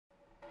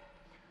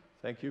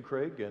Thank you,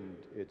 Craig, and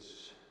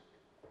it's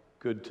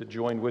good to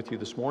join with you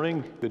this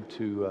morning. Good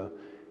to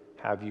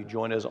have you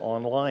join us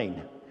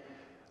online.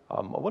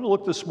 I want to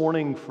look this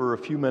morning for a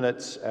few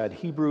minutes at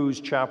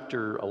Hebrews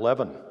chapter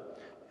 11.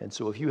 And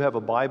so if you have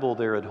a Bible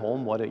there at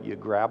home, why don't you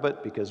grab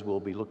it, because we'll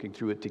be looking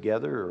through it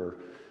together, or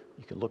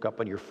you can look up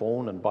on your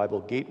phone on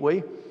Bible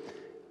Gateway,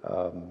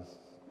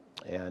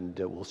 and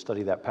we'll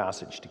study that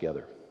passage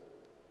together.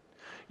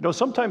 You know,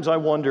 sometimes I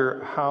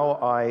wonder how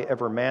I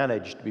ever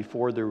managed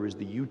before there was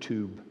the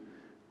YouTube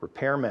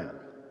repairman.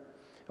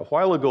 A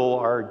while ago,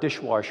 our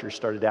dishwasher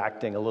started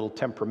acting a little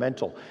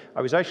temperamental.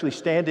 I was actually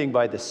standing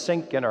by the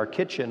sink in our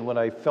kitchen when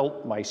I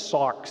felt my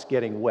socks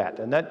getting wet.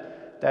 And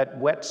that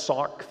wet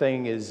sock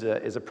thing is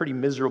a pretty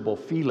miserable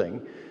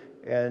feeling.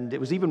 And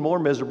it was even more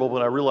miserable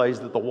when I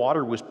realized that the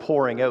water was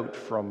pouring out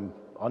from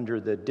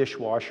under the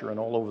dishwasher and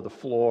all over the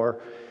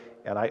floor.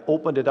 And I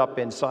opened it up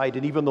inside,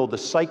 and even though the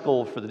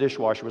cycle for the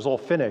dishwasher was all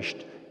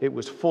finished, it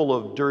was full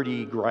of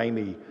dirty,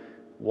 grimy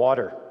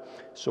water.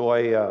 So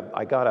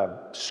I got a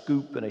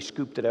scoop, and I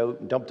scooped it out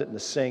and dumped it in the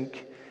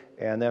sink.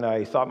 And then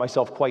I thought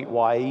myself quite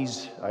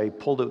wise. I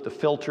pulled out the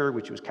filter,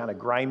 which was kind of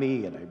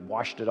grimy, and I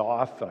washed it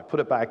off, and I put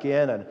it back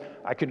in, and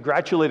I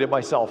congratulated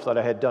myself that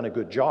I had done a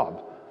good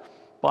job.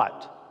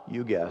 But,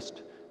 you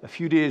guessed, a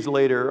few days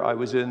later, I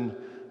was in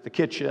the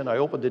kitchen, I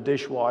opened the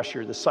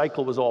dishwasher, the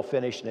cycle was all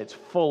finished, and it's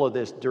full of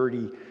this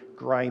dirty,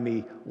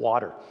 grimy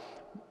water.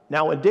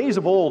 Now, in days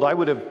of old, I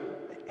would have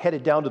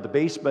headed down to the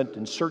basement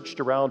and searched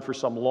around for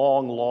some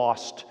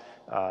long-lost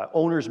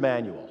owner's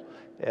manual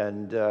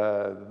and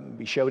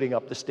be shouting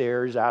up the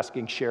stairs,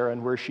 asking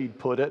Sharon where she'd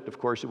put it. Of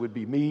course, it would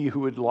be me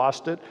who had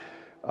lost it.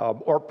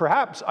 Or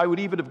perhaps I would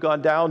even have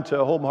gone down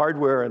to Home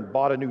Hardware and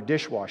bought a new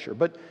dishwasher.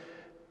 But,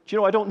 you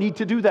know, I don't need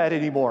to do that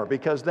anymore,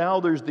 because now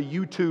there's the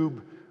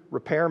YouTube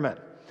repairman.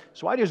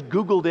 So I just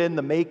Googled in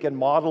the make and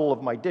model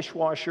of my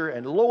dishwasher,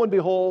 and lo and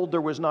behold, there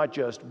was not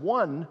just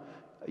one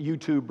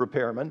YouTube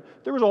repairman,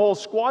 there was a whole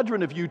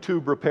squadron of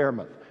YouTube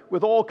repairmen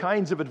with all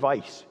kinds of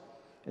advice.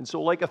 And so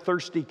like a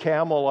thirsty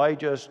camel, I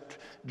just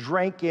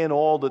drank in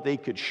all that they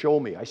could show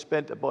me. I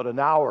spent about an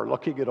hour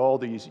looking at all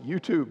these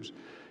YouTubes,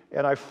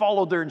 and I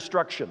followed their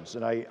instructions,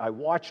 and I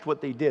watched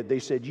what they did. They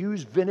said,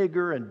 use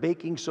vinegar and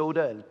baking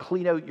soda and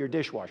clean out your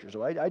dishwasher.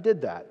 So I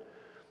did that.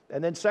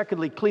 And then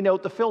secondly, clean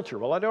out the filter.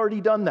 Well, I'd already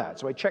done that,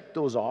 so I checked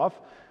those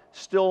off.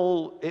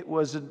 Still, it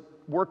wasn't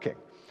working.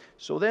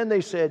 So then they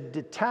said,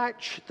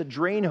 detach the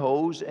drain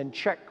hose and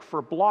check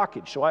for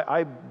blockage. So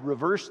I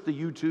reversed the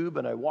YouTube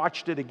and I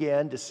watched it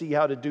again to see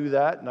how to do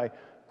that. And I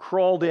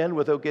crawled in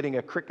without getting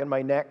a crick in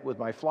my neck with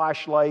my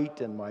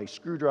flashlight and my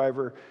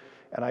screwdriver.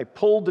 And I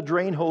pulled the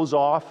drain hose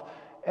off.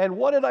 And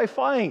what did I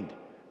find?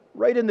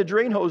 Right in the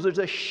drain hose, there's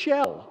a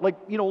shell,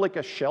 like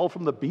a shell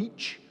from the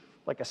beach,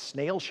 like a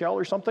snail shell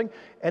or something.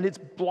 And it's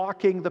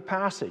blocking the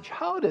passage.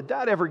 How did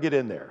that ever get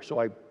in there? So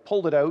I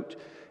pulled it out.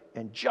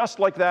 And just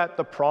like that,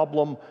 the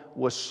problem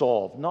was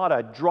solved. Not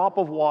a drop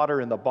of water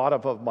in the bottom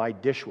of my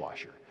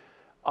dishwasher.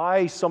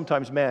 I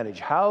sometimes manage.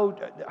 How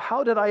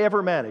did I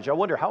ever manage? I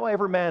wonder how I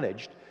ever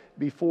managed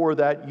before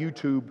that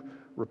YouTube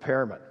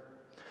repairman.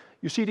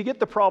 You see, to get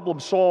the problem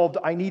solved,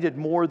 I needed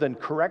more than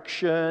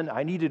correction.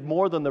 I needed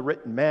more than the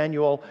written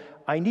manual.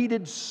 I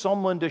needed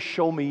someone to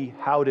show me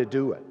how to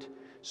do it.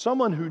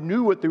 Someone who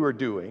knew what they were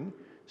doing,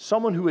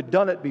 someone who had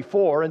done it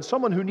before, and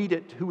someone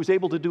who was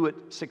able to do it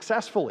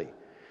successfully.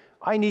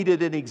 I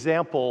needed an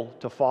example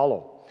to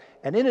follow.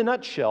 And in a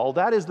nutshell,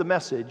 that is the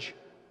message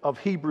of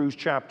Hebrews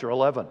chapter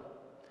 11.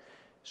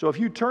 So if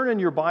you turn in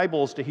your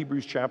Bibles to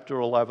Hebrews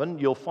chapter 11,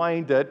 you'll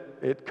find that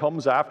it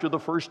comes after the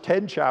first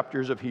 10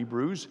 chapters of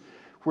Hebrews,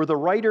 where the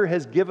writer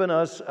has given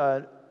us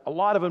a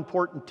lot of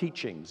important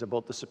teachings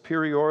about the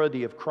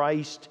superiority of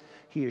Christ.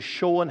 He has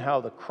shown how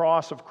the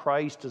cross of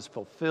Christ has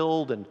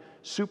fulfilled and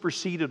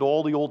superseded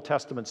all the Old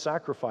Testament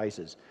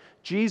sacrifices.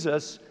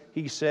 Jesus,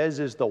 he says,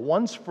 is the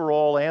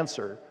once-for-all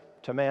answer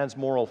to man's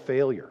moral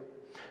failure.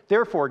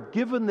 Therefore,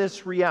 given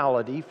this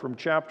reality from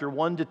chapter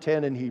 1 to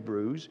 10 in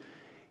Hebrews,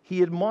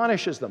 he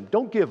admonishes them,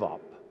 don't give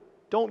up,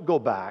 don't go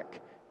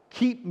back,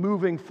 keep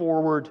moving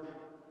forward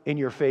in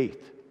your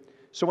faith.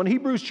 So in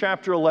Hebrews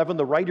chapter 11,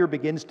 the writer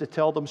begins to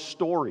tell them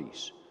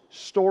stories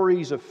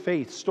of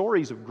faith,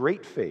 stories of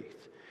great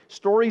faith,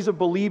 stories of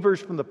believers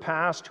from the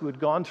past who had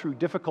gone through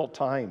difficult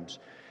times,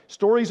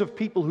 stories of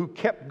people who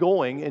kept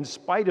going in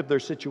spite of their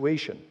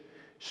situation,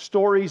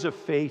 stories of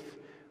faith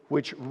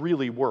which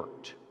really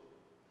worked.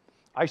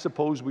 I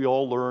suppose we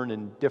all learn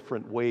in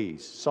different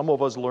ways. Some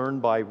of us learn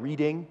by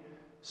reading,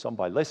 some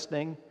by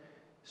listening,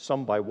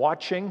 some by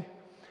watching.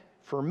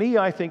 For me,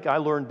 I think I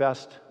learn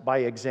best by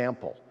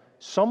example.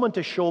 Someone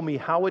to show me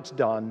how it's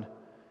done,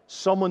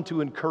 someone to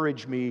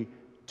encourage me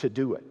to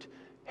do it.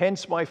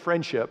 Hence my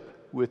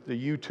friendship with the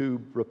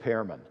YouTube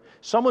repairman.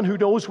 Someone who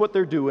knows what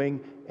they're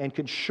doing and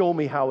can show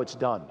me how it's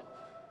done.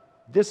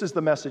 This is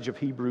the message of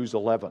Hebrews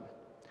 11.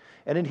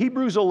 And in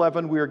Hebrews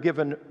 11, we are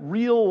given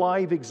real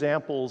live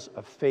examples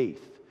of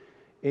faith,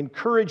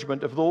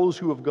 encouragement of those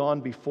who have gone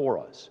before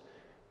us.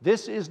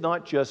 This is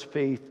not just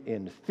faith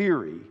in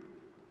theory,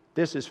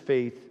 this is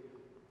faith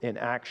in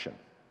action.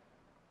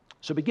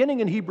 So beginning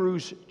in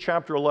Hebrews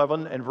chapter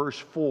 11 and verse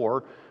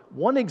 4,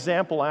 one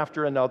example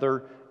after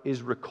another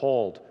is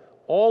recalled.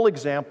 All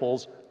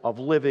examples of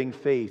living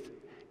faith.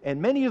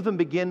 And many of them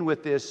begin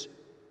with this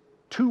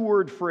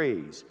two-word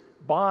phrase,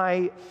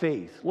 by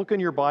faith. Look in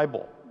your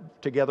Bible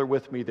together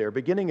with me there.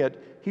 Beginning at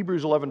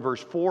Hebrews 11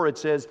 verse 4, it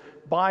says,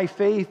 by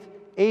faith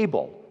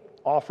Abel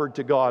offered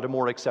to God a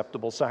more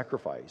acceptable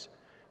sacrifice.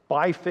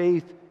 By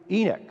faith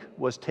Enoch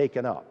was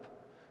taken up.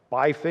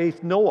 By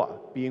faith Noah,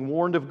 being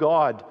warned of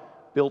God,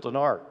 built an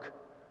ark.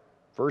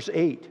 Verse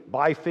 8,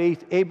 by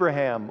faith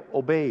Abraham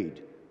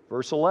obeyed.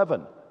 Verse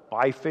 11,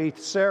 by faith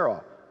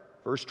Sarah.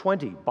 Verse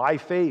 20, by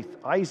faith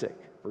Isaac.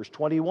 Verse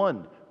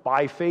 21,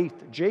 by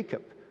faith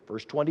Jacob.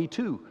 Verse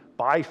 22,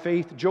 by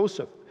faith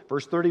Joseph.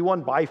 Verse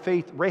 31, by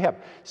faith Rahab.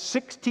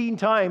 16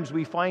 times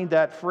we find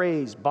that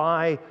phrase,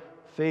 by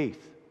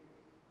faith.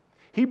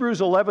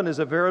 Hebrews 11 is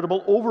a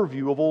veritable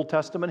overview of Old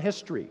Testament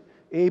history.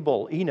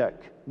 Abel,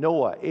 Enoch,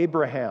 Noah,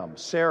 Abraham,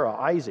 Sarah,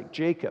 Isaac,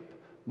 Jacob,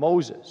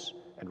 Moses,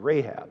 and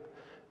Rahab.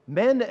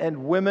 Men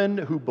and women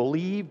who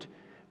believed,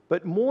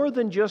 but more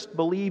than just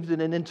believed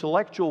in an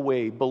intellectual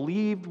way,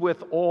 believed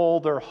with all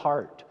their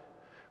heart.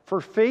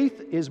 For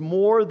faith is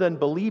more than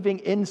believing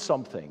in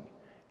something.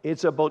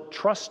 It's about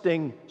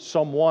trusting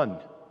someone. In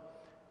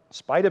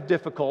spite of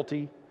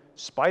difficulty, in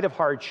spite of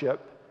hardship,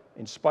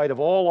 in spite of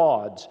all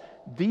odds,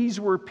 these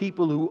were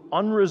people who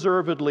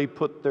unreservedly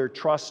put their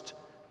trust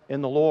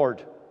in the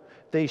Lord.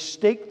 They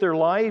staked their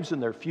lives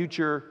and their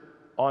future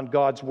on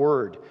God's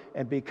word.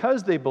 And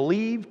because they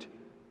believed,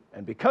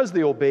 and because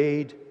they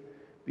obeyed,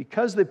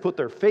 because they put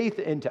their faith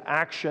into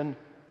action,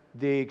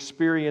 they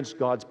experienced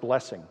God's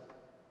blessing.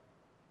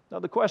 Now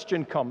the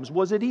question comes,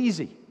 was it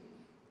easy?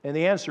 And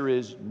the answer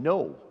is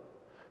no.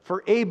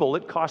 For Abel,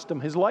 it cost him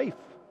his life.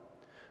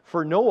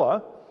 For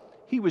Noah,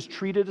 he was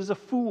treated as a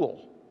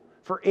fool.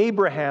 For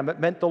Abraham, it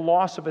meant the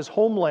loss of his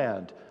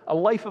homeland, a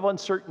life of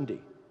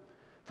uncertainty.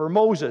 For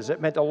Moses,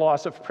 it meant a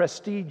loss of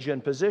prestige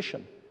and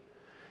position.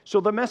 So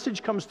the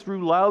message comes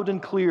through loud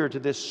and clear to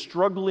this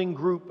struggling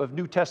group of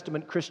New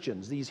Testament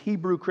Christians, these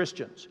Hebrew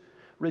Christians,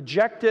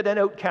 rejected and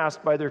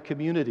outcast by their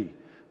community,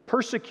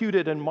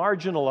 persecuted and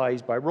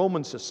marginalized by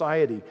Roman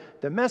society.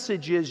 The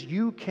message is,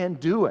 you can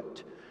do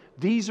it.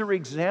 These are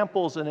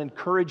examples and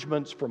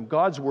encouragements from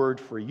God's word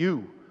for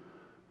you.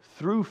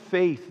 Through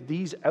faith,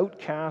 these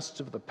outcasts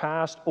of the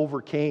past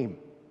overcame.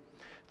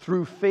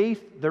 Through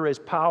faith, there is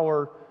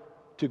power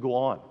to go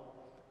on.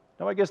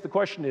 Now, I guess the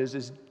question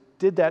is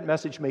did that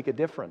message make a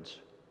difference?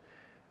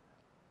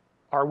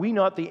 Are we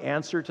not the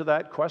answer to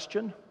that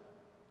question?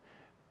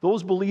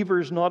 Those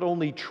believers not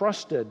only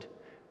trusted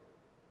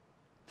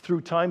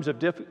through times of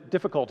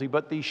difficulty,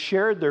 but they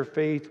shared their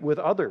faith with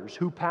others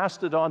who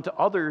passed it on to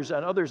others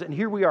and others. And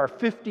here we are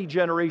 50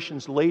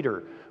 generations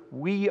later.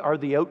 We are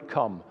the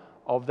outcome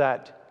of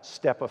that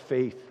step of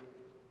faith.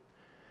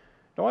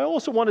 Now, I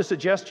also want to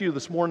suggest to you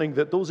this morning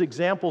that those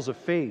examples of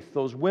faith,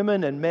 those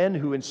women and men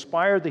who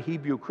inspired the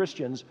Hebrew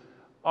Christians,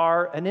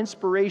 are an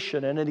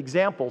inspiration and an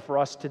example for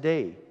us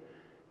today.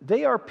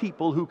 They are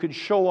people who could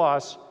show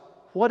us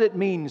what it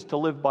means to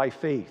live by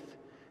faith,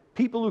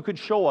 people who could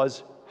show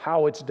us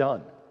how it's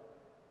done.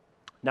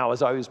 Now,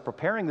 as I was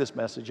preparing this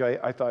message,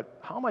 I thought,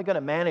 how am I going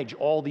to manage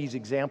all these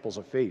examples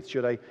of faith?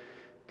 Should I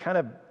kind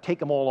of take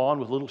them all on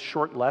with a little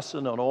short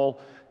lesson on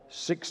all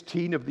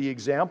 16 of the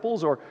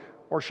examples, or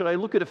should I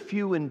look at a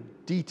few in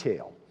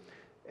detail?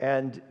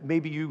 And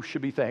maybe you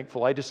should be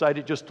thankful. I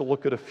decided just to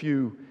look at a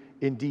few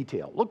in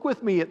detail. Look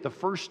with me at the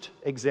first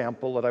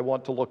example that I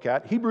want to look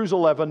at, Hebrews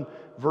 11,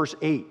 verse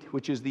 8,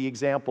 which is the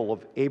example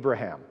of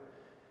Abraham.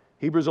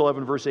 Hebrews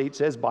 11, verse 8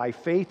 says, by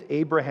faith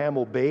Abraham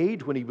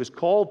obeyed when he was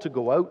called to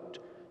go out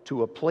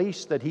to a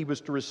place that he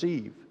was to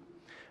receive.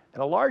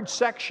 And a large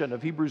section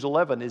of Hebrews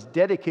 11 is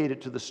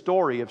dedicated to the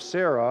story of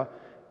Sarah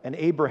and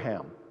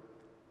Abraham.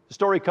 The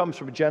story comes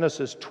from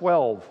Genesis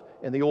 12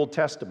 in the Old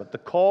Testament, the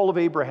call of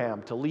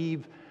Abraham to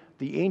leave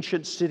the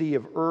ancient city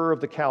of Ur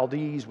of the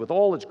Chaldees with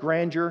all its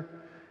grandeur,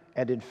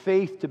 and in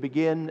faith to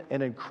begin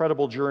an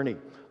incredible journey.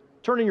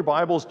 Turn in your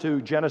Bibles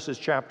to Genesis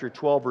chapter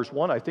 12, verse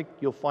 1. I think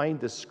you'll find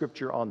this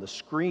scripture on the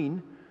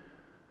screen.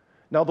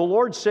 Now the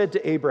Lord said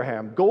to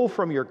Abraham, go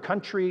from your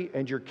country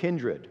and your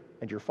kindred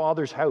and your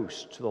father's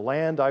house to the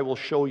land I will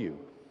show you,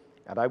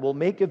 and I will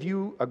make of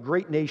you a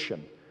great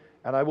nation,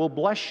 and I will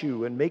bless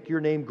you and make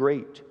your name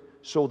great,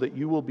 so that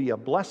you will be a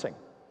blessing.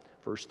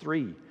 Verse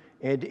 3,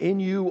 and in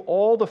you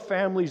all the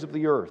families of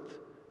the earth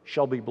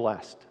shall be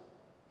blessed.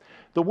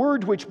 The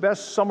word which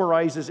best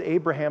summarizes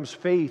Abraham's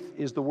faith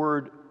is the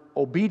word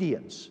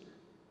obedience.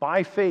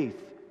 By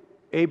faith,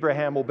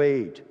 Abraham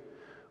obeyed.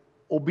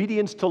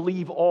 Obedience to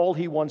leave all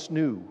he once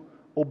knew.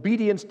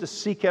 Obedience to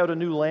seek out a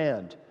new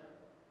land.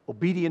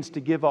 Obedience to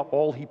give up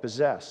all he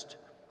possessed.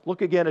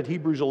 Look again at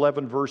Hebrews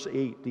 11, verse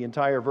 8, the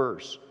entire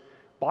verse.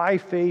 By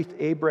faith,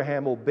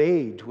 Abraham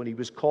obeyed when he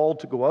was called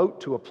to go out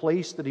to a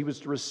place that he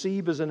was to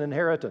receive as an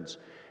inheritance.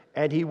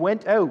 And he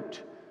went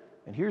out,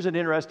 and here's an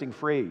interesting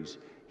phrase,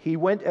 he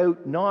went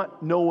out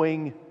not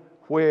knowing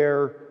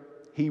where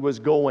he was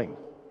going.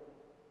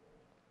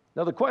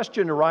 Now the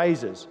question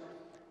arises,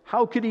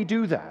 How could he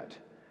do that?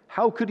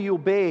 How could he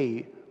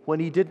obey when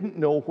he didn't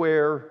know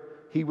where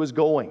he was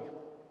going?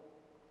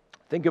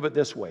 Think of it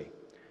this way.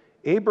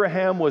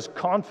 Abraham was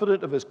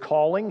confident of his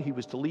calling. He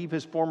was to leave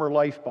his former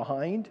life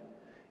behind.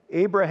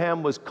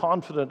 Abraham was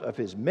confident of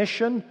his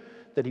mission,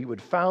 that he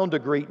would found a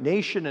great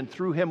nation, and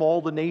through him all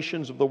the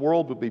nations of the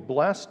world would be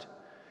blessed.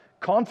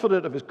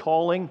 Confident of his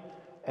calling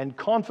and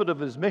confident of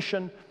his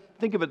mission.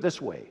 Think of it this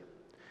way.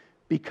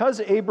 Because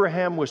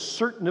Abraham was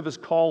certain of his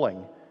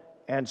calling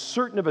and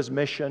certain of his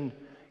mission,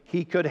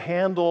 he could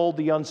handle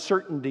the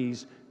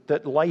uncertainties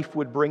that life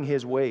would bring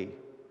his way.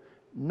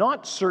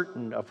 Not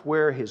certain of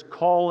where his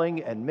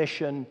calling and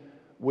mission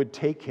would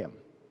take him.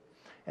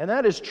 And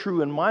that is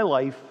true in my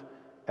life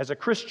as a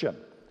Christian.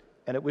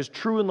 And it was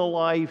true in the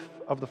life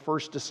of the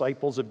first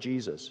disciples of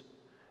Jesus.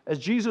 As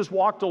Jesus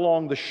walked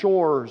along the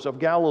shores of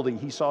Galilee,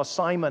 he saw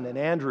Simon and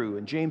Andrew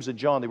and James and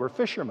John. They were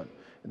fishermen,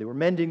 and they were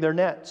mending their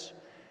nets.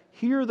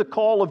 Hear the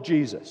call of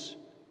Jesus,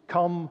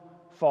 "Come,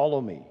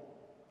 follow me."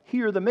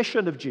 Hear the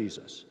mission of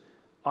Jesus,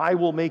 "I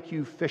will make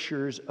you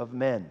fishers of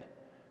men."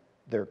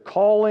 Their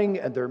calling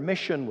and their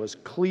mission was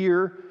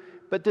clear,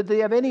 but did they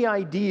have any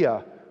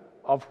idea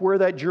of where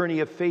that journey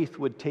of faith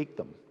would take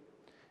them?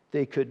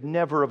 They could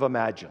never have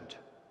imagined.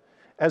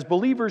 As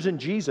believers in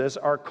Jesus,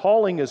 our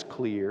calling is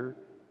clear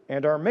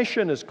and our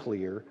mission is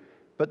clear,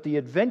 but the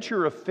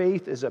adventure of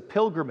faith is a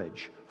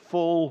pilgrimage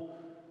full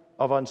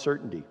of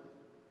uncertainty.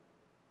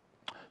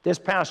 This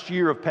past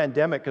year of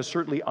pandemic has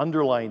certainly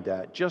underlined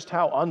that, just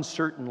how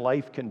uncertain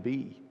life can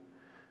be.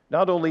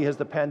 Not only has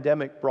the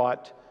pandemic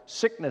brought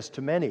sickness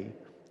to many,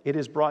 it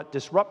has brought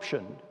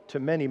disruption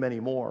to many, many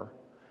more.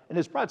 And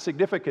it's brought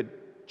significant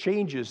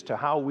changes to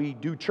how we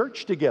do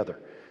church together.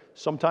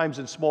 Sometimes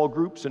in small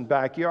groups in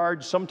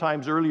backyards,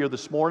 sometimes earlier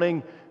this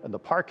morning in the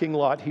parking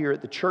lot here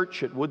at the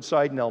church at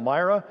Woodside in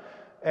Elmira,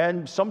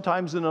 and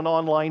sometimes in an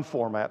online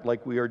format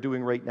like we are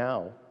doing right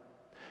now.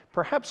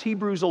 Perhaps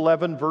Hebrews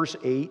 11 verse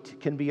 8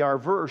 can be our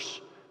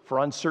verse for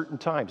uncertain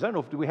times. I don't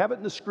know, do we have it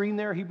in the screen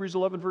there, Hebrews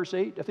 11 verse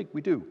 8? I think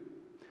we do.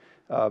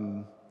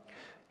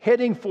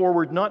 Heading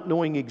forward, not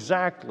knowing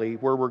exactly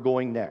where we're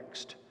going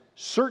next.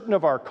 Certain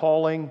of our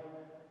calling,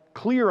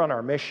 clear on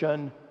our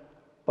mission,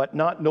 but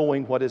not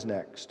knowing what is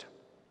next.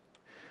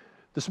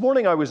 This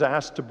morning I was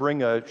asked to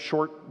bring a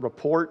short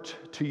report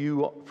to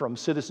you from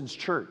Citizens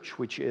Church,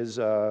 which is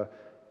a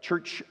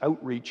church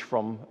outreach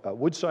from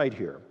Woodside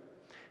here.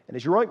 And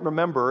as you might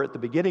remember, at the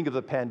beginning of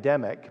the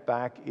pandemic,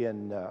 back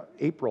in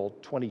April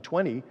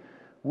 2020,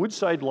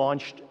 Woodside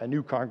launched a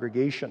new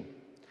congregation.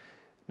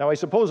 Now, I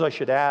suppose I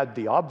should add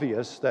the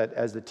obvious, that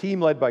as the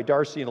team led by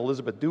Darcy and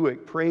Elizabeth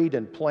Dewick prayed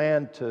and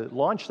planned to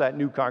launch that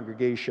new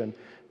congregation,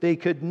 they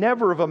could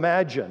never have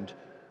imagined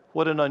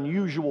what an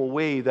unusual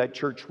way that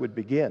church would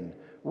begin,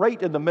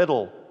 right in the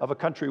middle of a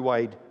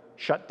countrywide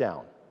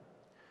shutdown.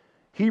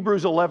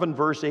 Hebrews 11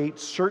 verse 8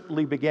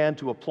 certainly began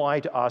to apply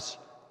to us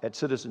at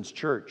Citizens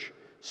Church,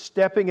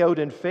 stepping out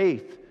in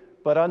faith,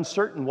 but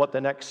uncertain what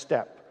the next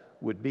step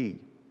would be.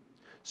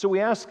 So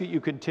we ask that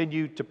you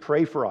continue to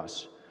pray for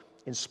us.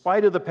 In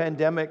spite of the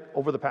pandemic,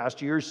 over the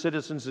past years,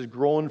 Citizens has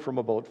grown from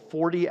about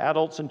 40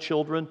 adults and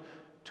children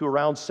to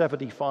around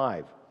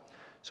 75.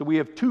 So we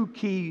have two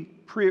key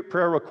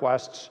prayer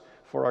requests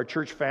for our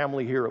church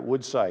family here at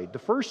Woodside. The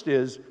first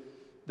is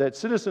that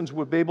Citizens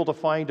would be able to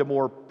find a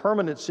more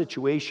permanent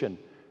situation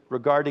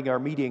regarding our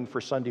meeting for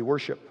Sunday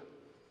worship.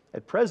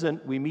 At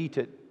present, we meet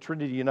at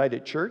Trinity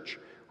United Church,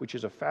 which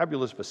is a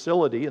fabulous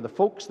facility, and the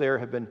folks there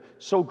have been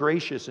so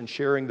gracious in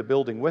sharing the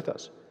building with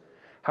us.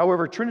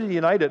 However, Trinity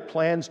United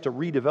plans to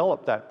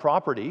redevelop that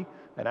property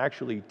and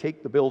actually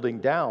take the building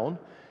down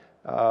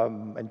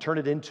and turn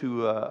it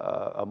into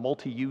a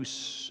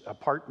multi-use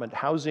apartment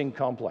housing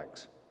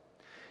complex.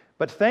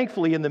 But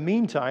thankfully, in the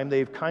meantime,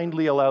 they've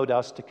kindly allowed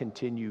us to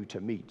continue to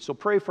meet. So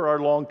pray for our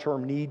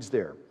long-term needs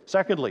there.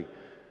 Secondly,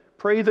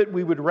 pray that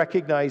we would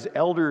recognize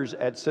elders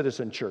at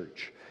Citizen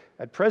Church.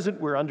 At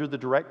present, we're under the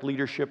direct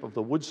leadership of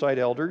the Woodside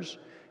elders,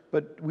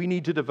 but we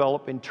need to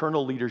develop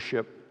internal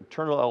leadership,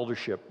 internal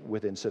eldership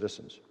within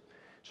Citizens.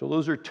 So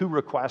those are two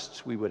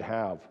requests we would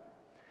have.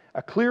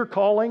 A clear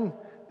calling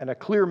and a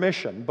clear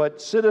mission,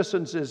 but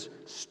Citizens is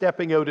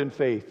stepping out in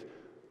faith,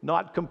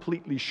 not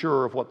completely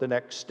sure of what the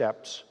next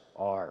steps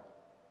are.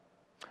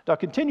 Now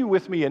continue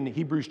with me in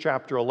Hebrews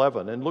chapter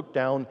 11 and look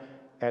down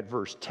at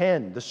verse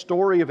 10. The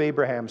story of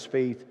Abraham's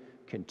faith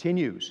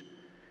continues.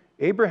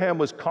 Abraham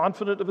was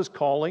confident of his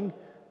calling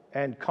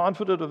and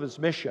confident of his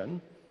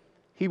mission.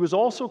 He was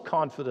also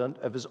confident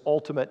of his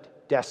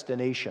ultimate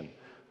destination.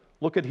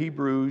 Look at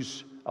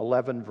Hebrews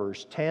 11,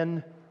 verse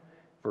 10,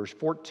 verse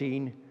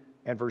 14,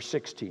 and verse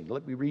 16.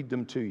 Let me read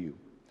them to you.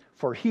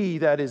 For he,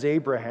 that is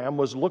Abraham,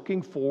 was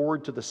looking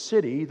forward to the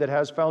city that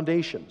has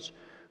foundations,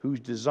 whose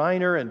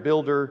designer and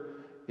builder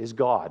is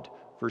God.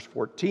 Verse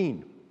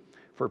 14.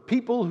 For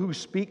people who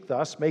speak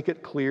thus make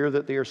it clear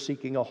that they are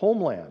seeking a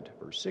homeland.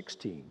 Verse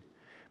 16.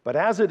 But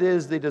as it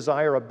is, they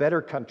desire a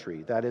better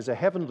country, that is a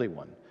heavenly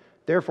one.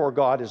 Therefore,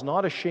 God is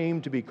not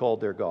ashamed to be called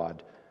their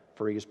God,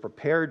 for he has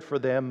prepared for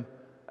them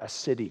a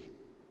city,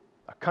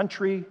 a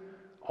country,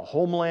 a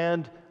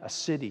homeland, a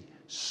city,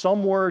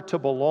 somewhere to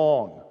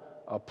belong,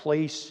 a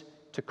place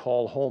to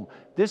call home.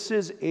 This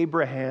is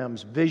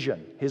Abraham's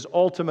vision, his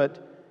ultimate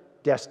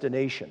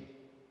destination.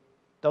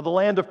 Now, the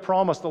land of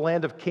promise, the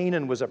land of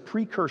Canaan, was a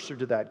precursor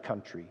to that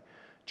country.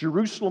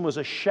 Jerusalem was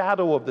a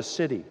shadow of the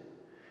city,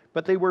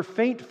 but they were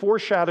faint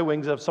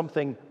foreshadowings of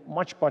something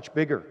much, much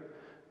bigger.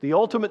 The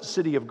ultimate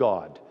city of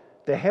God,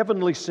 the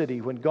heavenly city,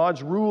 when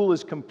God's rule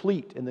is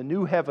complete in the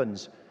new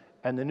heavens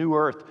and the new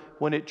earth,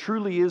 when it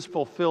truly is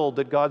fulfilled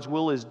that God's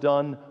will is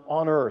done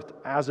on earth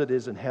as it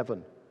is in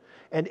heaven.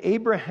 And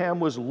Abraham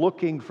was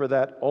looking for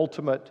that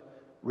ultimate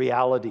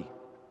reality.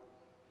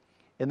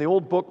 In the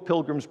old book,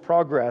 Pilgrim's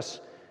Progress,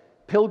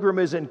 Pilgrim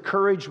is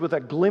encouraged with a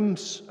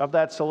glimpse of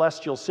that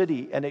celestial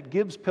city, and it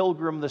gives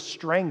Pilgrim the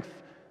strength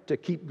to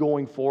keep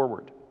going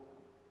forward.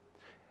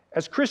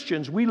 As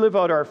Christians, we live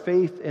out our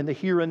faith in the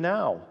here and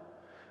now.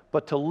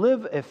 But to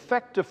live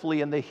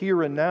effectively in the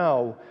here and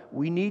now,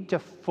 we need to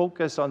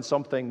focus on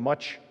something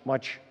much,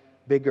 much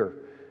bigger.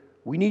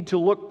 We need to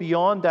look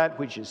beyond that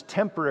which is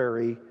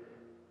temporary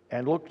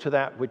and look to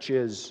that which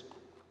is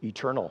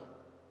eternal.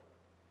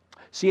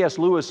 C.S.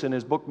 Lewis, in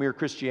his book Mere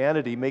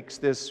Christianity, makes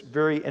this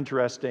very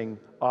interesting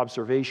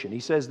observation. He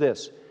says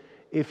this: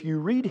 if you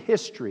read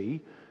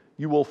history,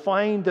 you will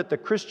find that the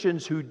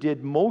Christians who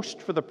did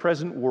most for the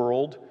present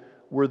world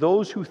were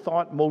those who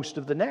thought most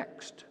of the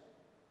next.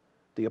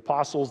 The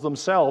apostles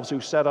themselves who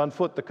set on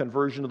foot the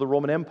conversion of the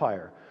Roman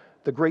Empire,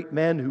 the great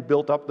men who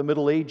built up the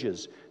Middle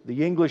Ages,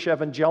 the English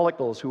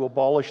evangelicals who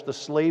abolished the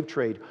slave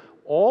trade,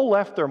 all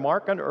left their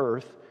mark on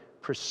earth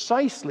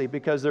precisely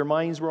because their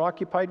minds were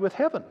occupied with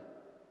heaven.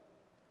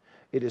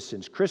 It is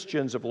since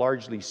Christians have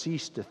largely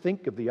ceased to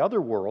think of the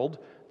other world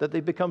that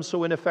they've become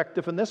so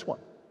ineffective in this one.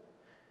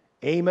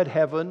 Aim at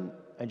heaven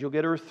and you'll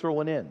get earth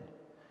thrown in.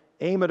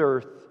 Aim at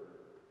earth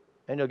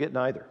and you'll get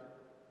neither.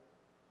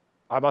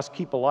 I must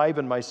keep alive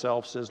in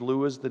myself, says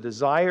Lewis, the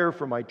desire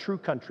for my true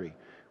country,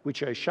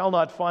 which I shall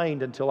not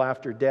find until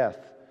after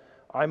death.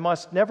 I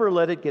must never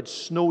let it get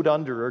snowed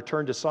under or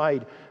turned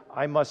aside.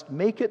 I must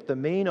make it the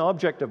main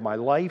object of my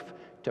life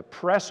to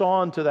press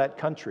on to that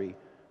country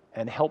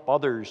and help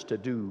others to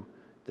do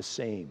the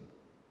same.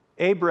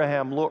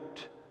 Abraham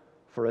looked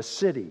for a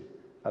city,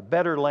 a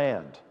better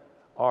land,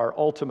 our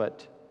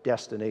ultimate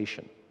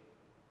destination.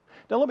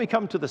 Now let me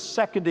come to the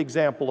second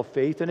example of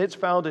faith, and it's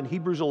found in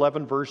Hebrews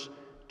 11, verse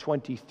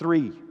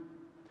 23.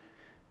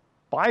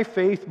 By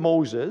faith,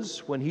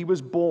 Moses, when he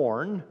was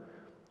born,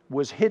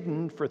 was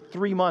hidden for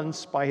 3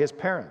 months by his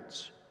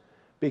parents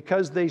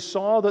because they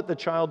saw that the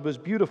child was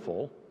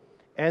beautiful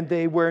and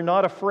they were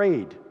not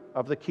afraid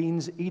of the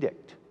king's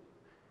edict.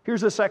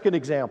 Here's the second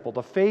example,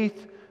 the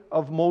faith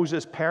of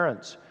Moses'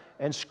 parents.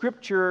 And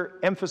Scripture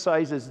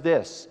emphasizes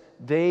this: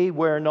 they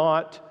were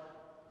not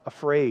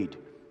afraid.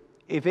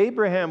 If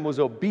Abraham was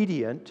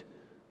obedient,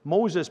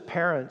 Moses'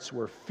 parents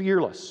were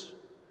fearless.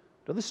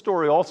 Now, this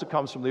story also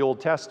comes from the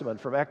Old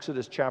Testament, from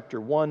Exodus chapter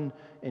 1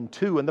 and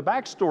 2. And the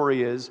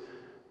backstory is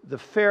the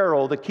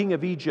Pharaoh, the king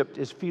of Egypt,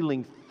 is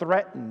feeling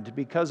threatened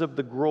because of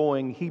the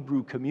growing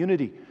Hebrew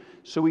community.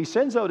 So he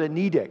sends out an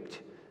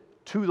edict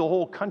to the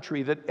whole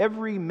country that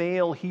every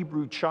male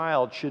Hebrew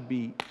child should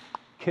be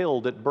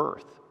killed at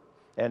birth.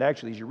 And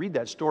actually, as you read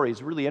that story,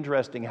 it's really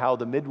interesting how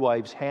the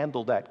midwives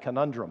handled that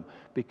conundrum,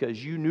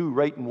 because you knew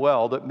right and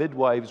well that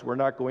midwives were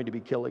not going to be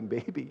killing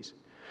babies.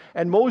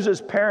 And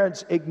Moses'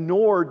 parents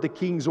ignored the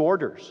king's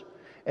orders.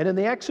 And in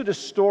the Exodus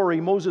story,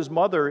 Moses'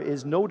 mother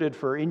is noted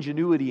for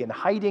ingenuity in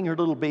hiding her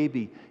little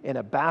baby in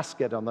a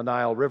basket on the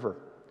Nile River.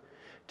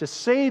 To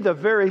say the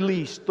very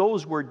least,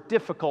 those were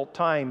difficult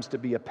times to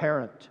be a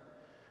parent.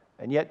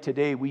 And yet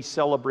today we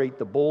celebrate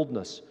the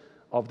boldness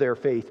of their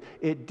faith.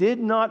 It did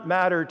not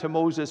matter to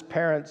Moses'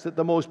 parents that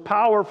the most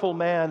powerful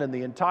man in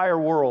the entire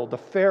world, the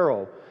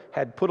Pharaoh,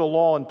 had put a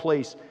law in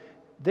place.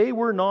 They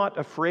were not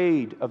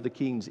afraid of the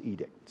king's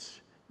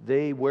edicts.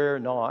 They were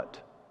not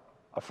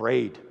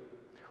afraid.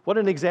 What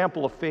an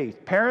example of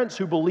faith. Parents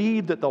who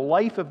believed that the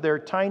life of their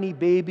tiny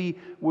baby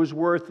was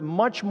worth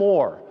much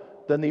more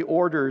than the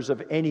orders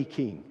of any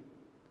king.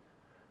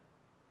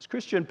 As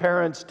Christian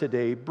parents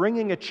today,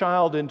 bringing a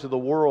child into the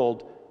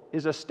world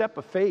is a step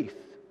of faith.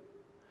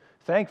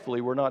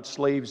 Thankfully, we're not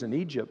slaves in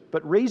Egypt,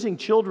 but raising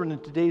children in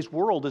today's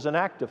world is an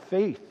act of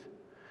faith.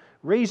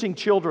 Raising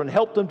children,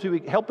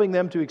 helping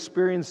them to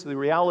experience the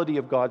reality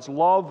of God's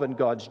love and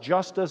God's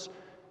justice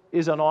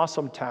is an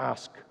awesome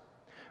task.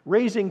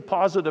 Raising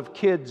positive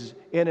kids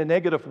in a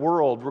negative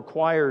world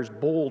requires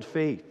bold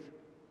faith.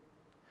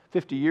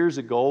 50 years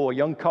ago, a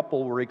young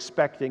couple were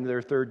expecting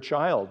their third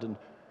child, and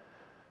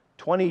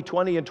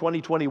 2020 and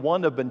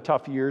 2021 have been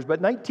tough years, but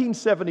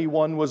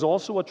 1971 was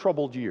also a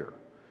troubled year.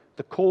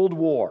 The Cold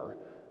War,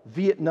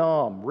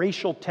 Vietnam,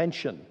 racial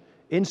tension,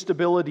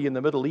 instability in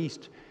the Middle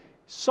East.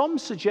 Some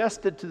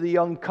suggested to the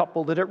young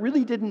couple that it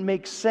really didn't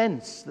make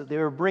sense that they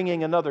were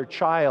bringing another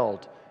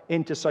child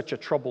into such a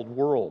troubled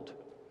world.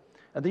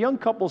 And the young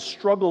couple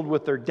struggled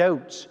with their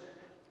doubts,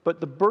 but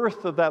the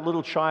birth of that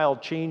little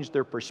child changed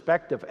their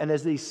perspective. And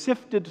as they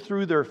sifted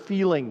through their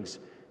feelings,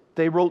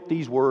 they wrote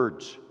these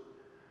words: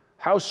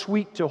 How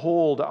sweet to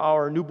hold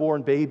our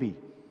newborn baby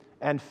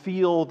and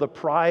feel the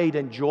pride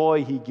and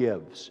joy he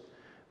gives.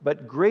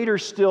 But greater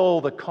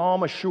still, the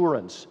calm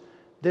assurance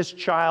this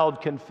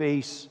child can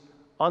face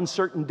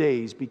uncertain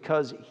days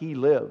because he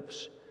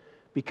lives.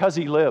 Because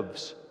he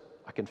lives,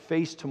 I can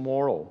face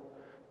tomorrow.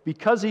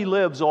 Because he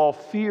lives, all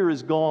fear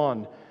is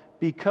gone.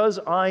 Because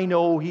I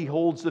know he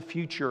holds the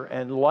future,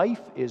 and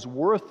life is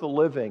worth the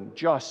living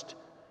just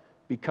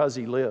because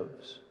he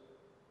lives.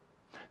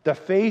 The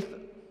faith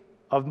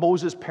of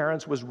Moses'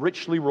 parents was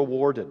richly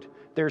rewarded.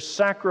 Their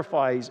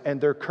sacrifice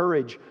and their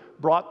courage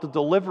brought the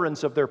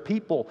deliverance of their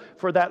people.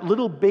 For that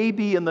little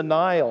baby in the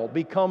Nile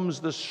becomes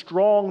the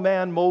strong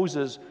man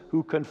Moses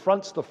who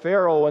confronts the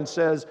Pharaoh and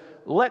says,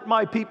 "Let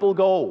my people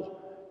go,"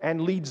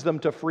 and leads them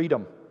to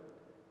freedom.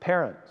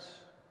 Parents,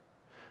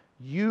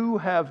 you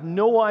have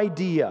no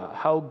idea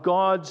how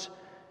God's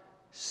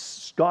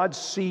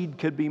seed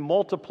could be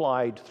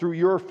multiplied through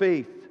your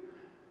faith.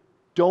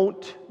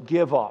 Don't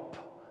give up.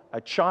 A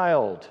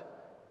child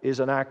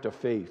is an act of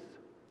faith.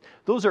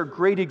 Those are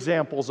great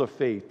examples of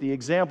faith. The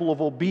example of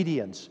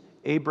obedience,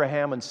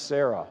 Abraham and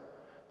Sarah.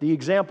 The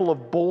example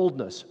of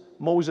boldness,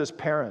 Moses'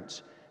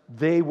 parents.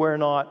 They were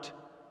not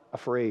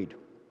afraid.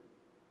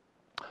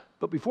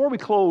 But before we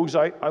close,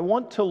 I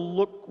want to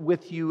look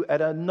with you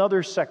at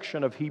another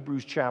section of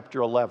Hebrews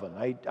chapter 11.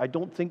 I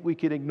don't think we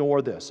can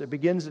ignore this. It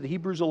begins at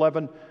Hebrews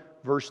 11,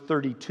 verse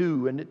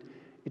 32. And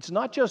it's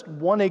not just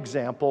one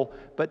example,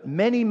 but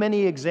many,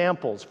 many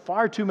examples,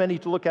 far too many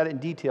to look at in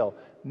detail,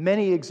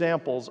 many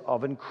examples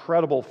of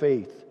incredible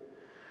faith.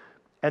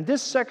 And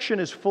this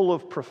section is full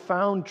of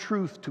profound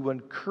truth to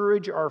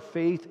encourage our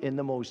faith in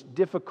the most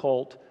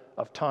difficult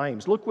of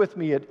times. Look with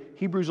me at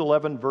Hebrews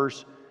 11,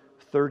 verse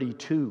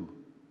 32.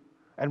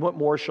 "And what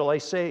more shall I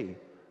say?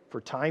 For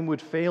time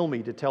would fail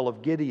me to tell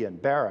of Gideon,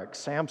 Barak,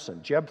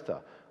 Samson,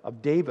 Jephthah,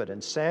 of David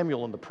and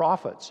Samuel and the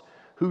prophets,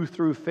 who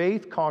through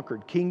faith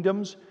conquered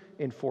kingdoms,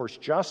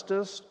 enforced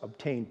justice,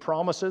 obtained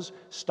promises,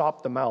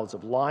 stopped the mouths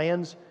of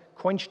lions,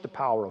 quenched the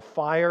power of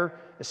fire,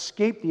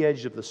 escaped the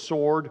edge of the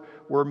sword,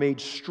 were made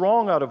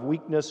strong out of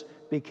weakness,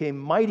 became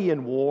mighty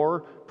in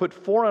war, put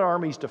foreign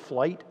armies to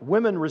flight,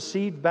 women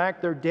received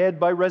back their dead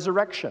by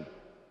resurrection."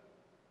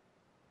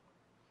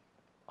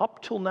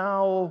 Up till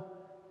now,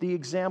 the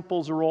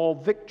examples are all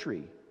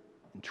victory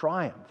and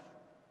triumph.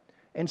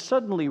 And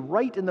suddenly,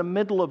 right in the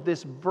middle of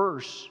this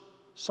verse,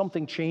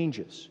 something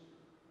changes.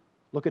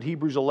 Look at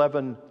Hebrews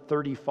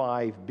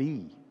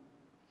 11:35b.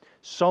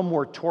 "Some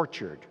were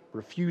tortured,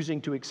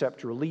 refusing to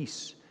accept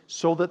release,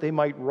 so that they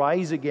might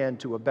rise again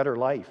to a better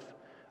life.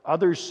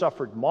 Others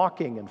suffered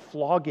mocking and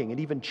flogging and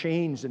even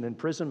chains and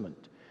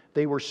imprisonment.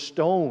 They were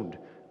stoned.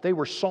 They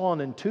were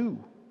sawn in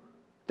two.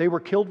 They were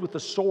killed with the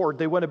sword.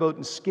 They went about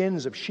in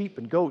skins of sheep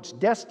and goats,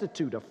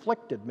 destitute,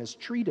 afflicted,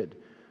 mistreated,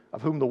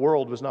 of whom the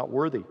world was not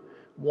worthy,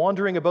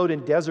 wandering about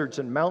in deserts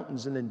and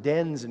mountains and in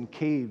dens and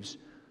caves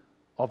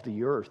of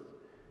the earth."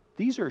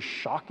 These are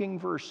shocking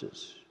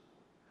verses.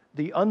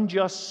 The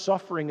unjust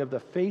suffering of the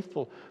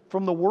faithful.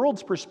 From the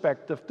world's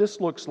perspective, this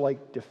looks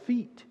like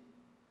defeat.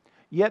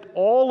 Yet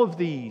all of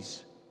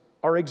these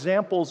are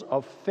examples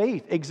of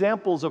faith,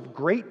 examples of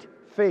great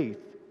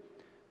faith.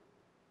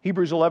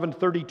 Hebrews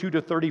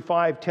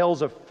 11:32-35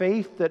 tells of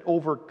faith that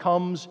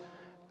overcomes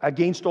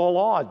against all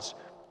odds.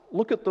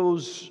 Look at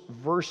those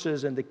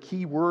verses and the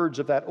key words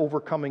of that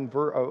overcoming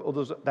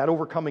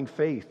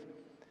faith.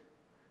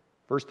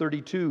 Verse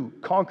 32,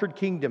 "Conquered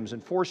kingdoms,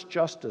 enforced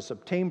justice,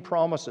 obtained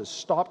promises,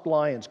 stopped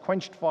lions,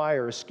 quenched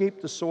fire,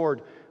 escaped the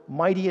sword,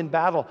 mighty in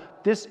battle."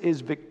 This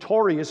is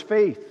victorious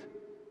faith.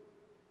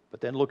 But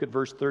then look at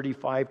verse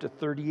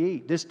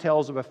 35-38. This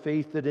tells of a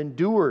faith that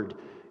endured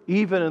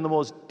even in the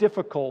most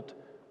difficult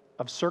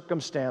of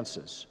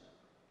circumstances.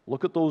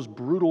 Look at those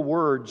brutal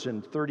words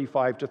in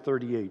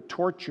 35-38.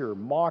 Torture,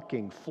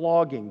 mocking,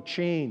 flogging,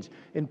 chains,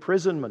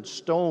 imprisonment,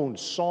 stoned,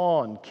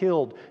 sawn,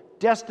 killed,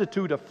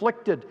 destitute,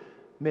 afflicted,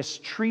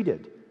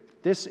 mistreated.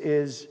 This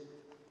is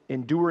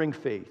enduring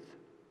faith.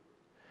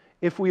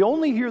 If we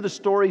only hear the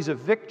stories of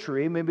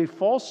victory, maybe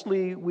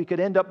falsely we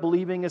could end up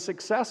believing a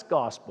success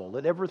gospel,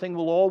 that everything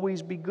will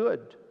always be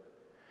good.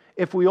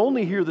 If we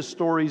only hear the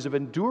stories of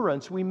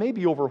endurance, we may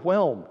be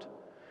overwhelmed.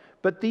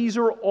 But these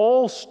are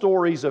all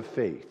stories of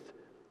faith.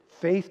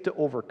 Faith to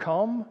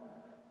overcome,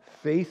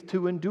 faith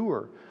to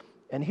endure.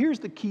 And here's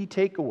the key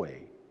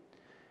takeaway.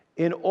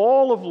 In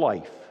all of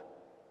life,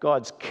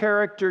 God's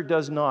character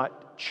does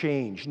not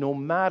change, no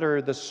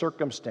matter the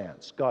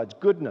circumstance. God's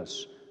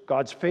goodness,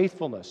 God's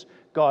faithfulness,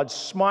 God's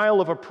smile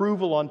of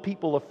approval on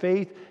people of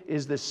faith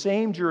is the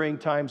same during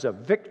times of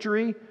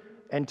victory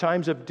and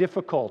times of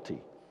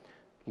difficulty.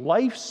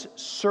 Life's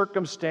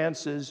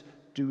circumstances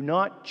do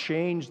not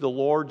change the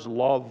Lord's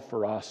love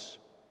for us.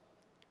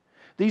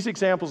 These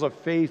examples of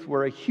faith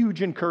were a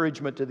huge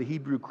encouragement to the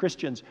Hebrew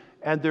Christians,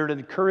 and they're an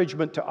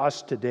encouragement to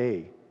us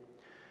today.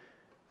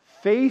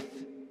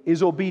 Faith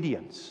is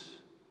obedience,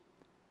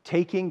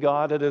 taking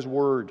God at His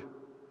word.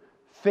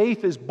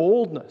 Faith is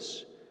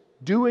boldness,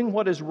 doing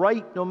what is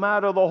right no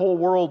matter the whole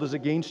world is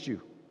against you.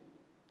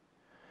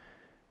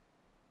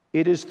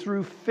 It is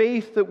through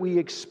faith that we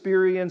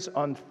experience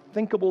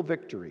unthinkable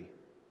victory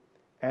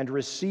and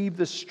receive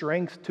the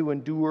strength to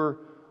endure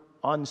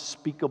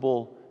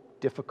unspeakable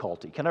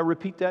difficulty. Can I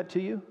repeat that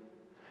to you?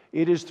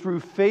 It is through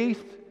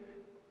faith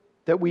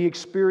that we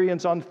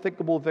experience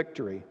unthinkable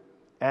victory,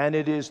 and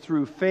it is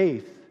through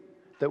faith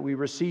that we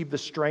receive the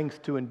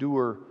strength to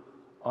endure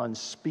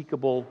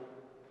unspeakable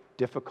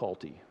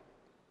difficulty.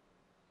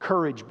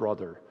 Courage,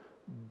 brother.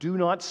 Do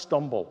not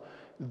stumble.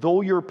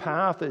 Though your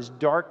path is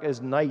dark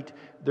as night,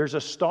 there's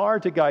a star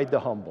to guide the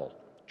humble.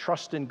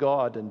 Trust in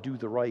God and do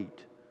the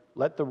right.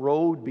 Let the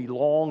road be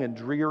long and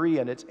dreary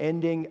and its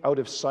ending out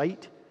of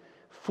sight.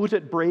 Foot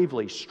it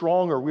bravely,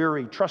 strong or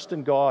weary. Trust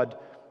in God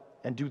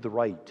and do the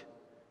right.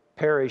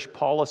 Perish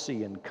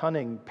policy and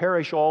cunning.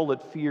 Perish all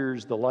that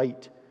fears the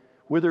light.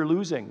 Whether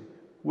losing,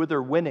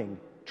 whether winning,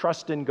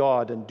 trust in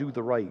God and do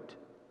the right.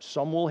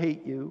 Some will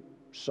hate you,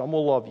 some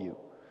will love you.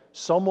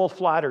 Some will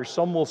flatter,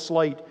 some will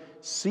slight.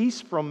 Cease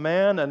from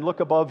man and look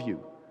above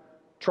you.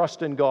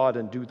 Trust in God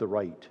and do the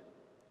right.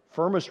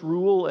 Firmest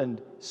rule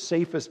and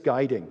safest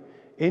guiding.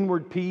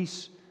 Inward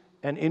peace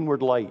and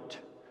inward light.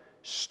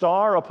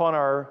 Star upon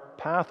our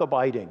path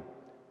abiding.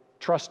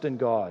 Trust in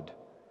God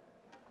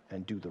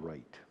and do the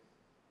right.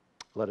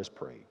 Let us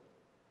pray.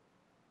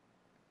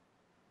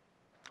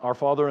 Our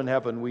Father in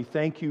heaven, we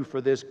thank you for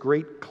this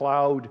great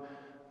cloud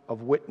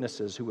of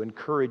witnesses who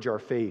encourage our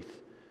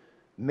faith.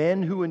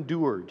 Men who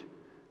endured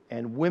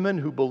and women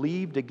who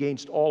believed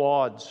against all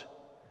odds.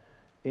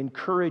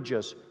 Encourage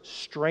us,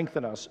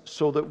 strengthen us,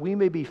 so that we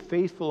may be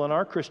faithful in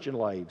our Christian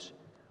lives,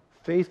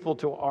 faithful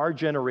to our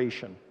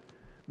generation.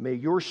 May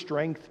your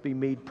strength be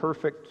made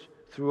perfect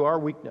through our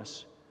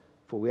weakness,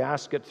 for we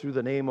ask it through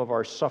the name of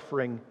our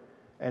suffering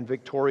and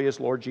victorious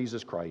Lord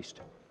Jesus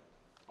Christ.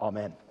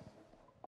 Amen.